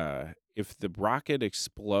like if the rocket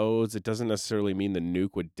explodes, it doesn't necessarily mean the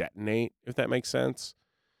nuke would detonate, if that makes sense.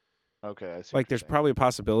 Okay, I see. Like there's probably a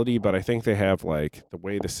possibility, but I think they have like the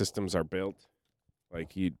way the systems are built,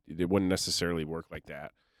 like it wouldn't necessarily work like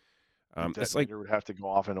that. It's like would have to go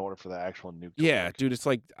off in order for the actual nuke. Yeah, work. dude, it's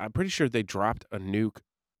like I'm pretty sure they dropped a nuke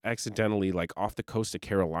accidentally like off the coast of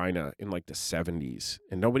Carolina in like the 70s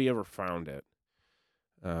and nobody ever found it.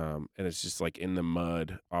 And it's just like in the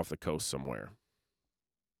mud off the coast somewhere.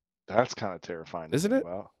 That's kind of terrifying. Isn't it?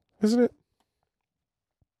 About. Isn't it?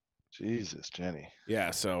 Jesus, Jenny.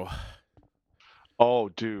 Yeah, so Oh,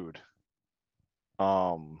 dude.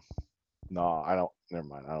 No, I don't. Never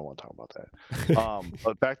mind. I don't want to talk about that.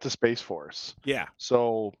 But back to Space Force. yeah.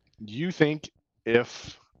 So, you think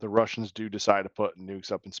if the Russians do decide to put nukes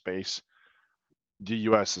up in space, the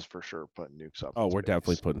U.S. is for sure putting nukes up. Oh, in we're space.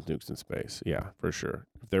 definitely putting nukes in space. Yeah, for sure.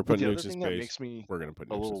 If they're But putting the nukes other in thing that space, makes me we're gonna put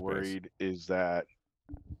nukes a in little space. worried is that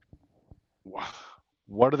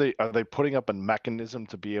what are they putting up a mechanism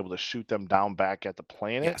to be able to shoot them down back at the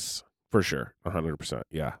planet? Yes, for sure, 100%.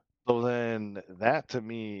 Yeah. So then that to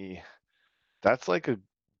me, that's like a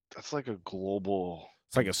global.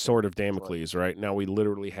 It's like a sword of Damocles, right? Now we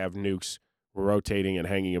literally have nukes rotating and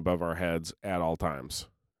hanging above our heads at all times.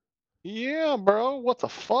 Yeah, bro. What the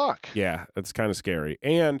fuck? Yeah, it's kind of scary.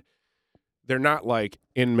 And they're not like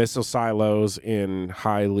in missile silos in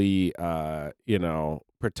highly,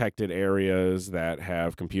 protected areas that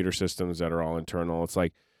have computer systems that are all internal. It's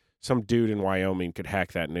like some dude in Wyoming could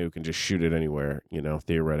hack that nuke and just shoot it anywhere,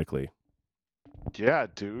 theoretically. Yeah,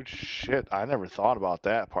 dude. Shit, I never thought about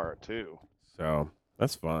that part too. So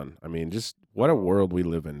that's fun. I mean, just what a world we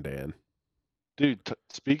live in, Dan. Dude,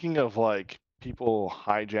 speaking of like people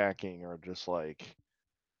hijacking or just like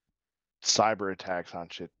cyber attacks on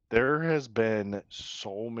shit, there has been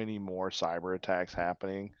so many more cyber attacks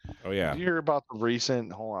happening. Oh yeah. Did you hear about the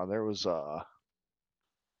recent? Hold on, there was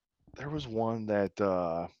one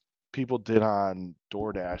that people did on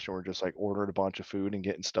DoorDash or just like ordered a bunch of food and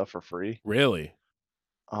getting stuff for free. Really?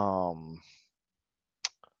 Um,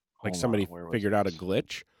 Like hold somebody on, where was figured out a this?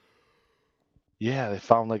 glitch? Yeah, they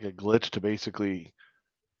found like a glitch to basically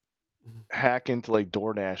hack into like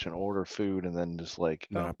DoorDash and order food and then just like,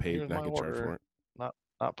 no, Not paid, here's not my get charged for order. it.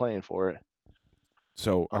 Not paying for it.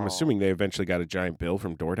 So I'm assuming they eventually got a giant bill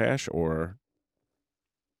from DoorDash, or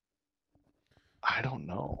I don't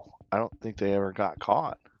know. I don't think they ever got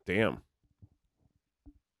caught. damn.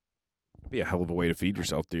 Be a hell of a way to feed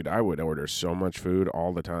yourself, dude. I would order so much food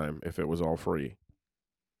all the time if it was all free.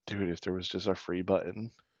 Dude, if there was just a free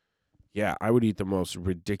button. Yeah, I would eat the most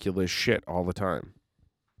ridiculous shit all the time.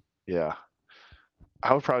 Yeah.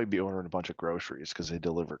 I would probably be ordering a bunch of groceries because they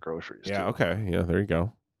deliver groceries Yeah, too. okay. Yeah, there you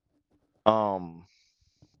go.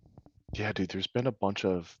 Yeah, dude, there's been a bunch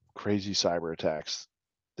of crazy cyber attacks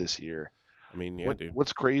this year. I mean, yeah, dude.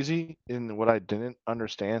 What's crazy and what I didn't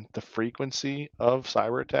understand, the frequency of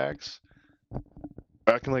cyber attacks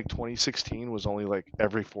back in like 2016 was only like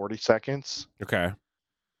every 40 seconds. Okay.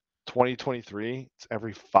 2023, it's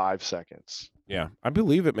every 5 seconds. Yeah, I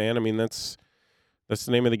believe it, man. I mean, that's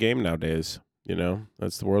the name of the game nowadays.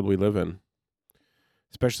 That's the world we live in.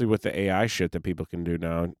 Especially with the AI shit that people can do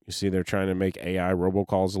now. You see, they're trying to make AI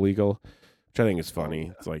robocalls illegal, which I think is funny.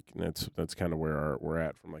 Yeah. It's like that's kind of where we're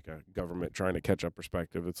at from like a government trying to catch up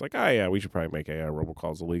perspective. It's like, oh yeah, we should probably make AI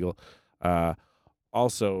robocalls illegal.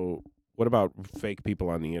 Also, what about fake people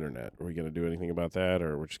on the internet? Are we going to do anything about that,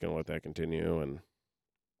 or we're just going to let that continue? And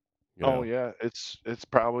Oh yeah, it's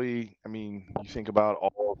probably. I mean, you think about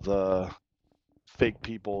all the fake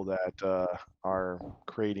people that are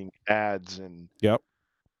creating ads and yep,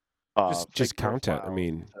 fake just content. I profiles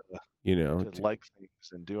mean, to like things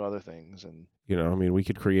and do other things and I mean, we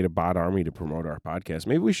could create a bot army to promote our podcast.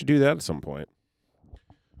 Maybe we should do that at some point.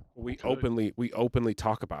 We openly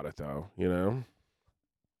talk about it though.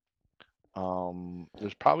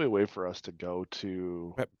 there's probably a way for us to go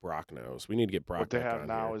to. I bet Brock knows. We need to get Brock. What they back have on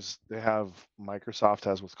now here. is Microsoft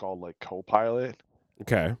has what's called like Copilot.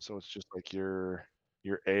 Okay. So it's just like your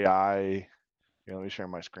AI. Here, let me share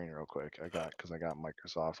my screen real quick. I got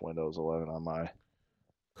Microsoft Windows 11 on my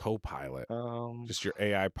Copilot. Just your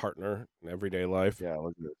AI partner in everyday life. Yeah,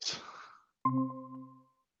 look at this.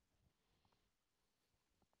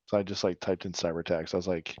 So I just like typed in cyber text. I was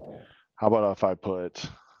like, how about if I put,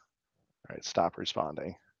 all right, stop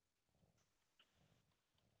responding.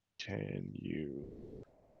 Can you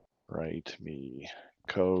write me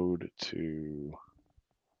code to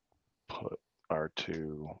put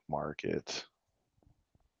R2 Market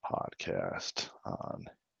podcast on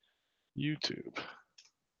YouTube?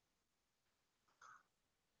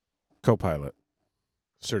 Copilot.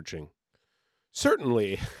 Searching.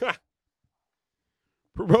 Certainly.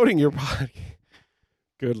 Promoting your podcast.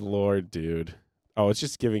 Good Lord, dude. Oh, it's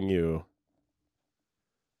just giving you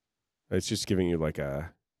like I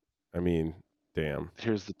mean, damn.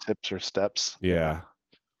 Here's the tips or steps. Yeah.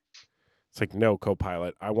 It's like, no,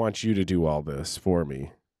 Copilot, I want you to do all this for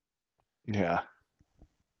me. Yeah.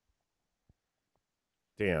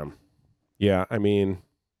 Damn. Yeah, I mean,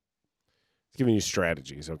 it's giving you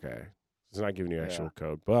strategies, okay. It's not giving you actual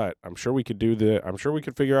code, but I'm sure we could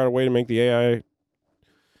figure out a way to make the AI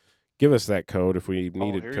give us that code if we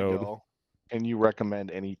needed code. You go. Can you recommend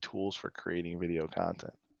any tools for creating video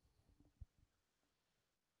content?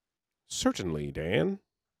 Certainly, Dan.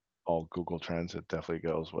 Oh, Google Trends, it definitely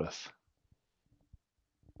goes with.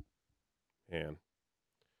 Man.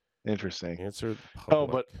 Interesting. Answer the public. Oh,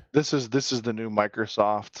 but this is the new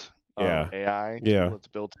Microsoft AI tool that's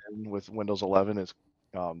built in with Windows 11.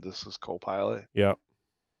 This is Copilot. Yep.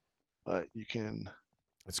 But you can.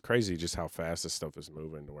 It's crazy just how fast this stuff is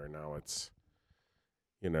moving to where now it's,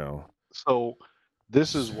 So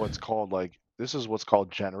this is what's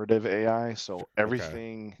called generative AI. So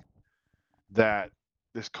everything that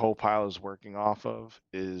this Copilot is working off of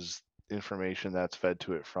is information that's fed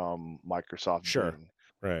to it from Microsoft Sure. Bing.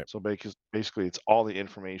 Right. So basically, it's all the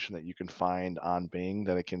information that you can find on Bing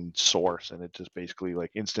that it can source, and it just basically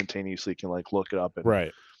like instantaneously can like look it up and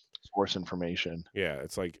Right. source information. Yeah.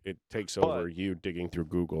 It's like it takes But over you digging through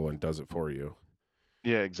Google and does it for you.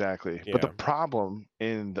 yeah, exactly. But Yeah. the problem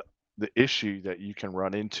and the issue that you can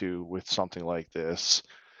run into with something like this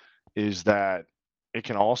is that it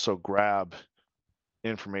can also grab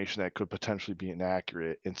information that could potentially be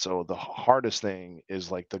inaccurate. And so the hardest thing is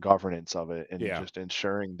like the governance of it and Yeah. just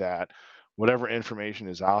ensuring that whatever information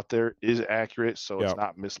is out there is accurate so it's Yep.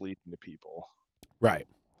 not misleading to people. Right.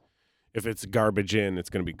 If it's garbage in, it's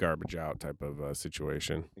going to be garbage out type of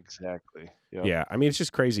situation. Exactly. Yep. Yeah. I mean, it's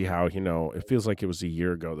just crazy how, it feels like it was a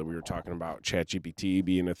year ago that we were talking about ChatGPT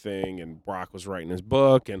being a thing and Brock was writing his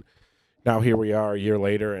book. And now here we are a year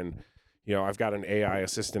later. And, I've got an AI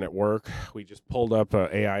assistant at work. We just pulled up an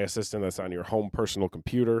AI assistant that's on your home personal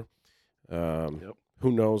computer. Yep.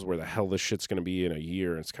 Who knows where the hell this shit's going to be in a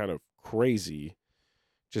year. It's kind of crazy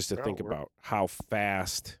just to think about how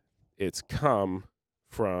fast it's come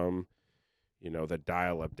from, the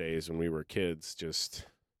dial-up days when we were kids, just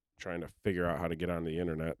trying to figure out how to get on the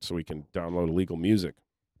internet so we can download illegal music.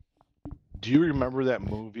 Do you remember that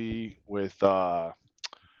movie with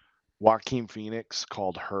Joaquin Phoenix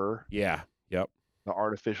called Her? Yeah. Yep. The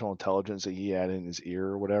artificial intelligence that he had in his ear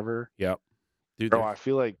or whatever. Yep. Dude, Bro, I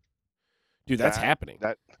feel like that's happening.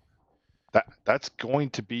 That's going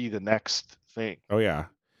to be the next thing. Oh yeah.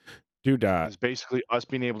 Dude, It's basically us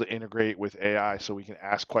being able to integrate with AI so we can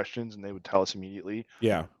ask questions and they would tell us immediately.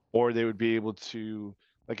 Yeah. Or they would be able to,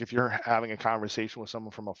 like, if you're having a conversation with someone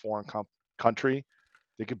from a foreign country,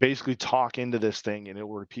 they could basically talk into this thing and it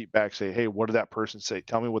will repeat back, say, hey, what did that person say?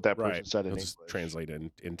 Tell me what that person said in It'll English. just translate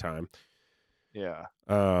in time. Yeah.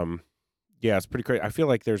 Yeah, it's pretty crazy. I feel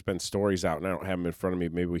like there's been stories out, and I don't have them in front of me.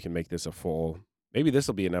 Maybe we can make this a full. Maybe this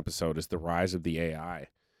will be an episode. Is the rise of the AI?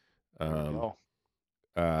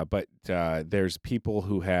 But there's people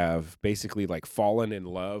who have basically like fallen in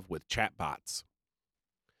love with chatbots,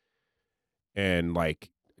 and like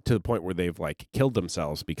to the point where they've like killed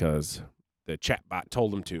themselves because the chatbot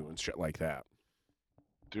told them to and shit like that.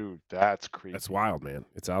 Dude, that's creepy. That's wild, man.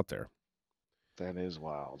 It's out there. That is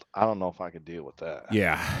wild. I don't know if I could deal with that.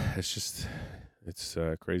 Yeah, it's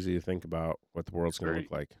crazy to think about what the world's going to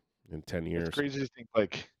look like in 10 years. It's crazy to think,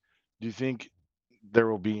 like, do you think there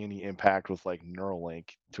will be any impact with like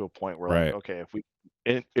Neuralink to a point where like, okay,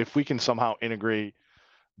 if we can somehow integrate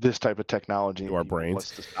this type of technology into our brains,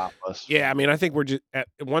 what's to stop us? Yeah, I mean, I think we're just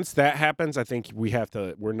once that happens, I think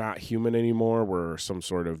we're not human anymore. We're some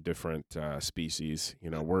sort of different species.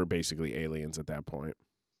 We're basically aliens at that point.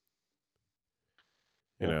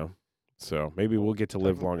 So maybe we'll get to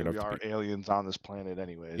live long enough. We are aliens on this planet,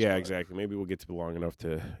 anyways. Yeah, exactly. Maybe we'll get to be long enough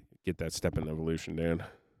to get that step in evolution, Dan.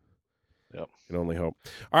 Yep. Can only hope.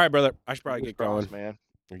 All right, brother. I should probably get going, man.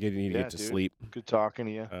 I need to get to sleep. Good talking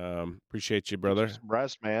to you. Appreciate you, brother. Some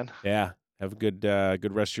rest, man. Yeah. Have a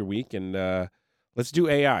good rest of your week, and let's do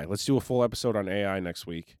AI. Let's do a full episode on AI next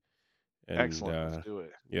week. And, excellent. Let's do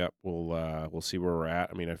it. Yep. We'll see where we're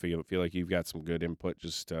at. I mean, I feel like you've got some good input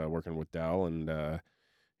just working with Dell, and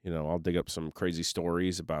I'll dig up some crazy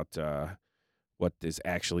stories about what is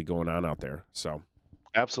actually going on out there. So,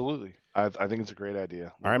 absolutely, I think it's a great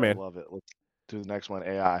idea. All right, man. I love it. Let's do the next one,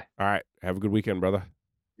 AI. All right. Have a good weekend, brother.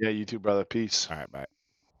 Yeah, you too, brother. Peace. All right, bye.